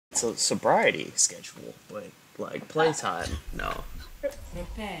It's a sobriety schedule, but like playtime, no.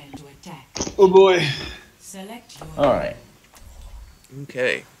 Prepare to attack. Oh boy. Select your Alright.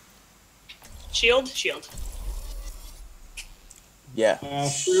 Okay. Shield, shield. Yeah.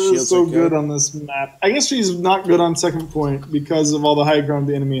 She's so good on this map. I guess she's not good on second point because of all the high ground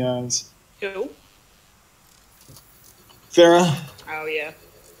the enemy has. Who? Pharah. Oh yeah.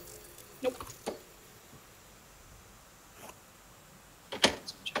 Nope.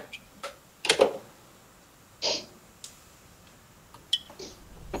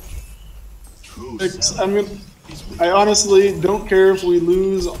 I honestly don't care if we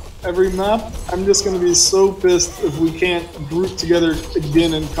lose every map. I'm just gonna be so pissed if we can't group together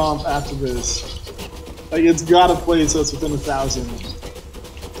again in comp after this. Like, it's gotta play so it's within 1,000.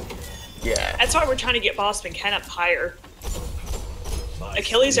 Yeah. That's why we're trying to get Boston Ken up higher.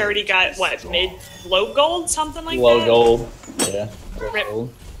 Achilles already got what, low gold, something like Low that. gold. Yeah. Rip.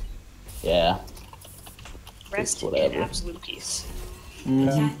 Gold. Yeah. Rest in Whatever. absolute peace.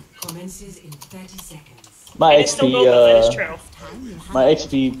 attack commences in 30 seconds. My It is still gold, though, that is XP, true. my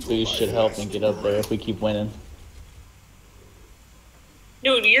XP boost should help and get up there if we keep winning.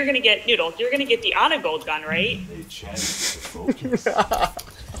 Noodle, you're gonna get the Ana gold gun, right? You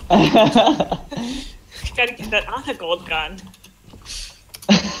gotta get that Ana gold gun.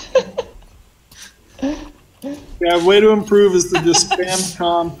 Yeah, way to improve is to just spam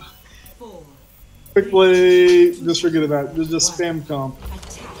comp. 4. Quick play, just forget about it. Just spam comp.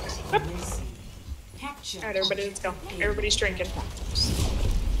 Attack. Mercy. Capture. Alright, everybody, let's go. Everybody's drinking.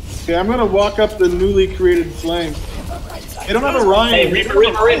 Okay, I'm gonna walk up the newly created flame. They don't have a Ryan. Hey, Reaper.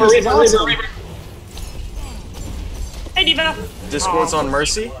 Hey, Diva! Discord's on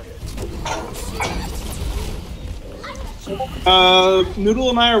Mercy. Noodle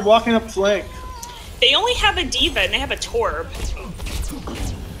and I are walking up flank. They only have a Diva and they have a Torb.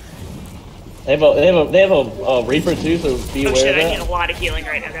 They have a Reaper too, so be Oh aware shit, of I need that. a lot of healing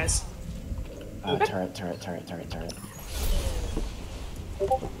right now, guys. Turret.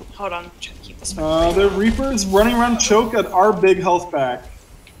 Hold on, I'm trying to keep this. The Reaper's running around choke at our big health pack.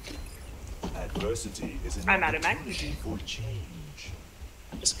 Adversity is an I'm out of mech. opportunity for change.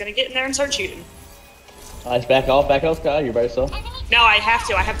 I'm just gonna get in there and start shooting. Nice, back off, Sky. You're by yourself. No, I have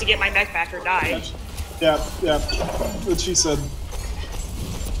to. I have to get my mech back or die. Yeah, what she said.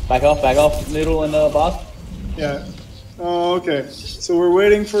 Back off, Noodle and Boss. Yeah. Oh, okay. So we're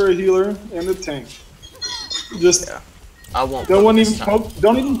waiting for a healer and a tank. Just I won't. don't poke even this time. poke.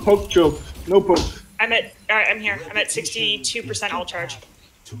 Don't even poke choke. No poke. Alright, I'm here. I'm at 62% all charge.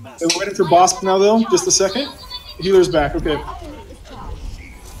 We're waiting for Bosp now though. Just a second. Healer's back. Okay.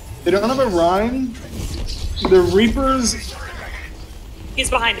 They don't have a Rhine. The Reapers. He's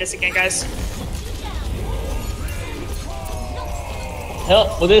behind us again, guys.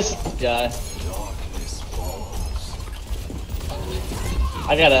 Help with this guy.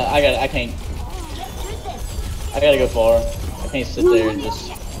 I can't. I gotta go far. I can't sit there and just.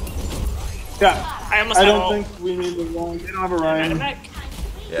 Yeah. I almost I have don't ult. think we need the Rhine. They don't have a I'm out of Rhine. mech.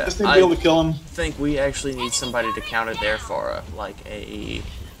 Yeah. Just need to be able to kill him. think we actually need somebody to counter there for like a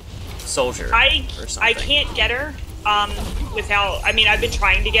soldier I or something. can't get her without. I mean, I've been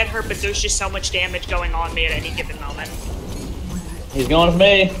trying to get her, but there's just so much damage going on me at any given moment. He's going for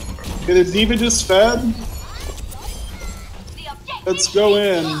me. Okay, the Diva just fed. Let's go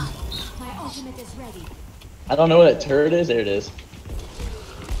in. My ultimate is ready. I don't know what that turret is. There it is.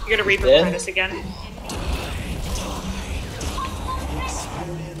 You're gonna Reaper Yeah. behind us again.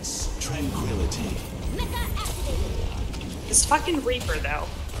 Experience tranquility. This fucking Reaper, though.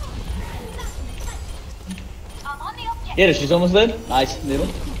 Get it. She's almost dead. Nice, Noodle.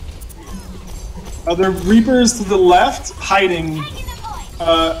 The Reapers to the left, hiding.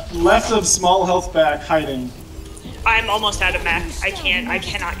 Left of small health back, hiding. I'm almost out of mech. I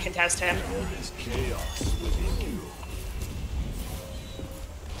cannot contest him. There's chaos within you.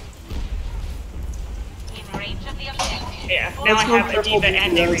 Yeah, now I Let's go have a careful Diva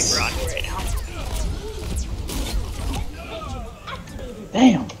and a DPS. Reaper on me right now.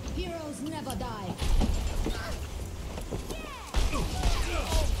 Damn. Heroes never die.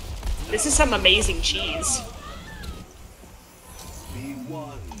 This is some amazing cheese. Be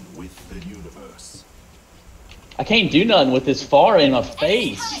one with the universe. I can't do nothing with this far in my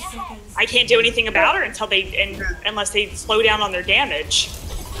face. I can't do anything about her until unless they slow down on their damage.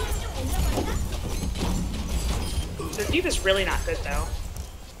 Their Diva's really not good though.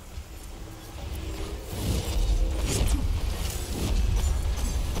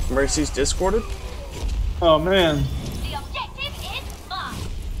 Mercy's discorded. Oh man. The objective is mine.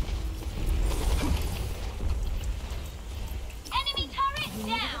 Enemy turret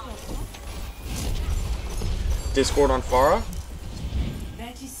down. Discord on Pharah.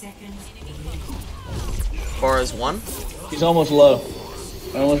 30 seconds. Pharah's 1. He's almost low.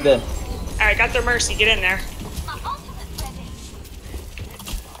 Almost dead. Alright, got their mercy. Get in there. My ultimate's ready.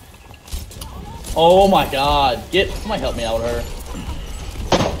 Oh my god. Somebody help me out with her.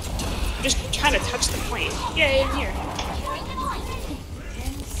 I'm just trying to touch the point. Yay, in here.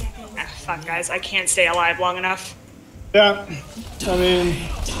 Ah, fuck, guys. I can't stay alive long enough. Yeah, I mean,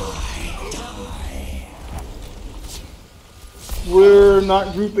 we're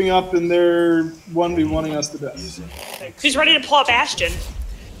not grouping up and they're 1v1ing us to death. Who's ready to pull up Bastion?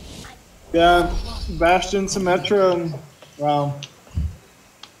 Yeah, Bastion, Symmetra, wow.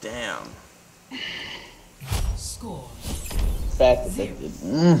 Damn. Score Fact that they did.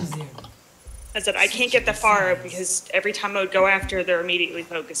 0. I said, I can't get the far because every time I would go after, they're immediately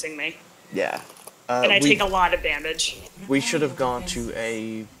focusing me. Yeah. And I take a lot of damage. We should have gone to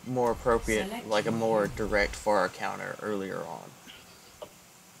a more appropriate, like a more direct Pharah counter earlier on.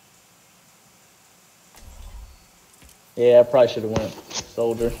 Yeah, I probably should have went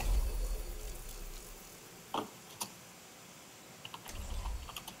soldier.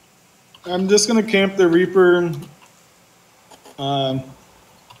 I'm just gonna camp the Reaper.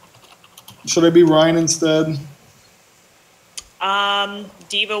 Should I be Ryan instead?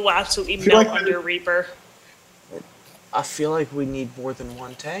 Diva will absolutely feel melt like under Reaper. I feel like we need more than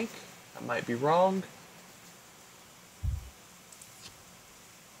one tank. I might be wrong.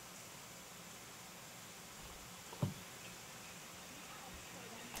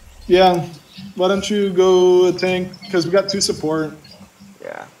 Yeah, why don't you go a tank? Because we got 2 support.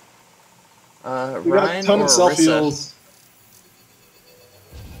 Yeah. We got Ryan a ton or of self Orisa? heals.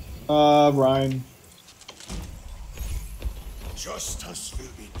 Ryan. Justice will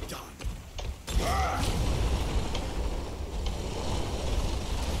be done.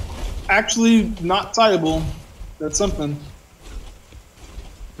 Actually, not tieable. That's something.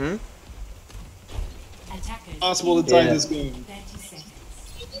 Hmm? Attackers. Possible to tie Yeah. this game. 30 seconds.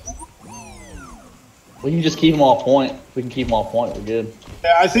 We can just keep them all point. If we can keep them all point, we're good.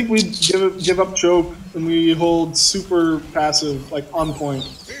 Yeah, I think we give up choke and we hold super passive, like on point.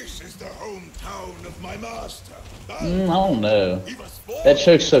 This is the hometown of my master. I don't know. He was born That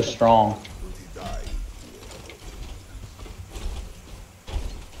choke's so strong. to die.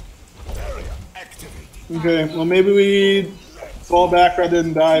 Barrier activated. Okay, well maybe we fall back rather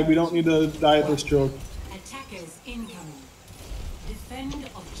than die. We don't need to die at this choke. Attackers incoming. Defend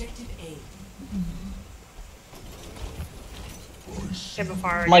objective A. Have a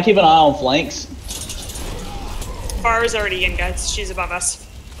far. Might keep an eye on flanks. Far is already in, guys. She's above us.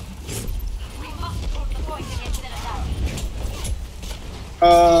 We must destroy the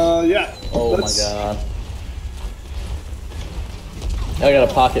Citadel. Yeah. Oh my god. Y'all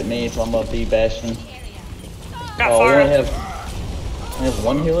gotta pocket me if I'm up B Bastion. Got Oh, we far. only have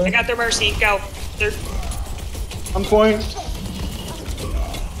one healer? I got their mercy. Go. They're On point.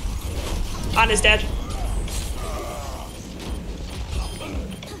 on his dead.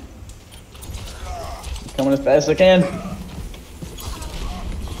 Coming as fast as I can.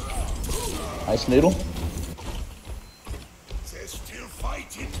 Nice noodle. They're still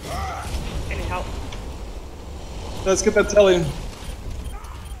fighting. I need help. Let's get that telly.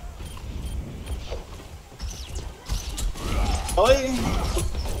 Telly?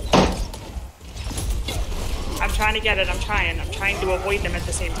 I'm trying to get it. I'm trying. I'm trying to avoid them at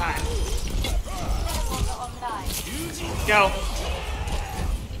the same time. Go.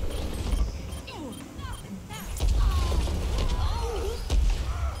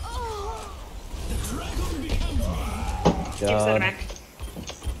 Keep God. Cinemac.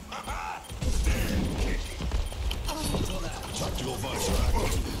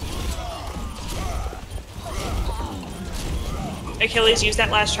 Achilles, use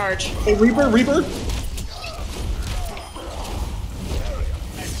that last charge. Hey, Reaper, Reaper?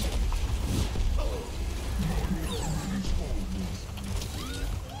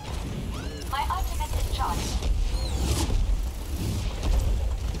 My ultimate is charged.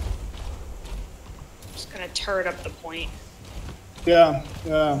 Just gonna turret up the point. Yeah,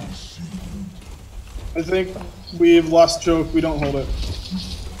 yeah. I think we've lost choke. We don't hold it.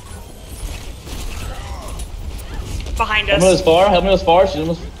 Behind Help me us. as far. Help me as far. She's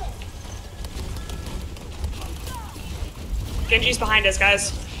almost. Genji's behind us,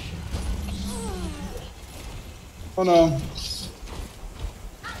 guys. Oh no.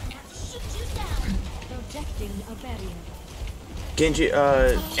 Projecting a barrier. Genji,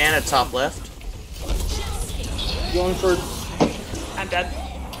 Anna top left. Going for I'm dead.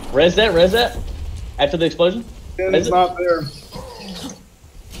 Res that. After the explosion? Ken's Is it? not there.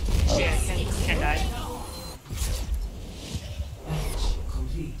 Yeah, can't die.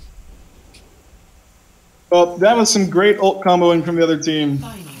 Well, that was some great ult comboing from the other team.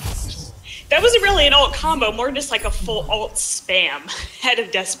 Finals. That wasn't really an ult combo, more just like a full ult spam out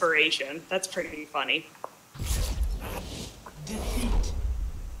of desperation. That's pretty funny. Defeat.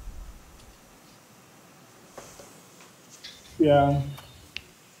 Yeah.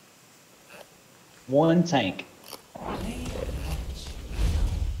 One tank. Play of match.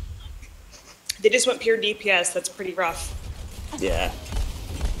 They just went pure DPS. That's pretty rough. Yeah.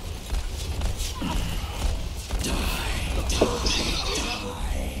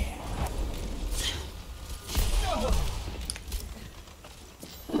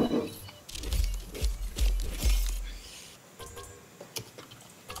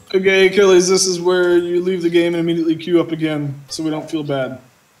 Okay, Achilles, this is where you leave the game and immediately queue up again, so we don't feel bad.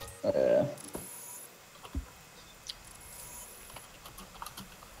 Yeah.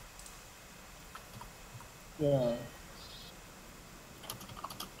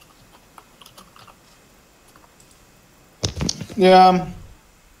 Yeah.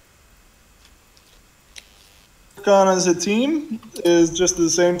 Con as a team is just the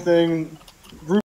same thing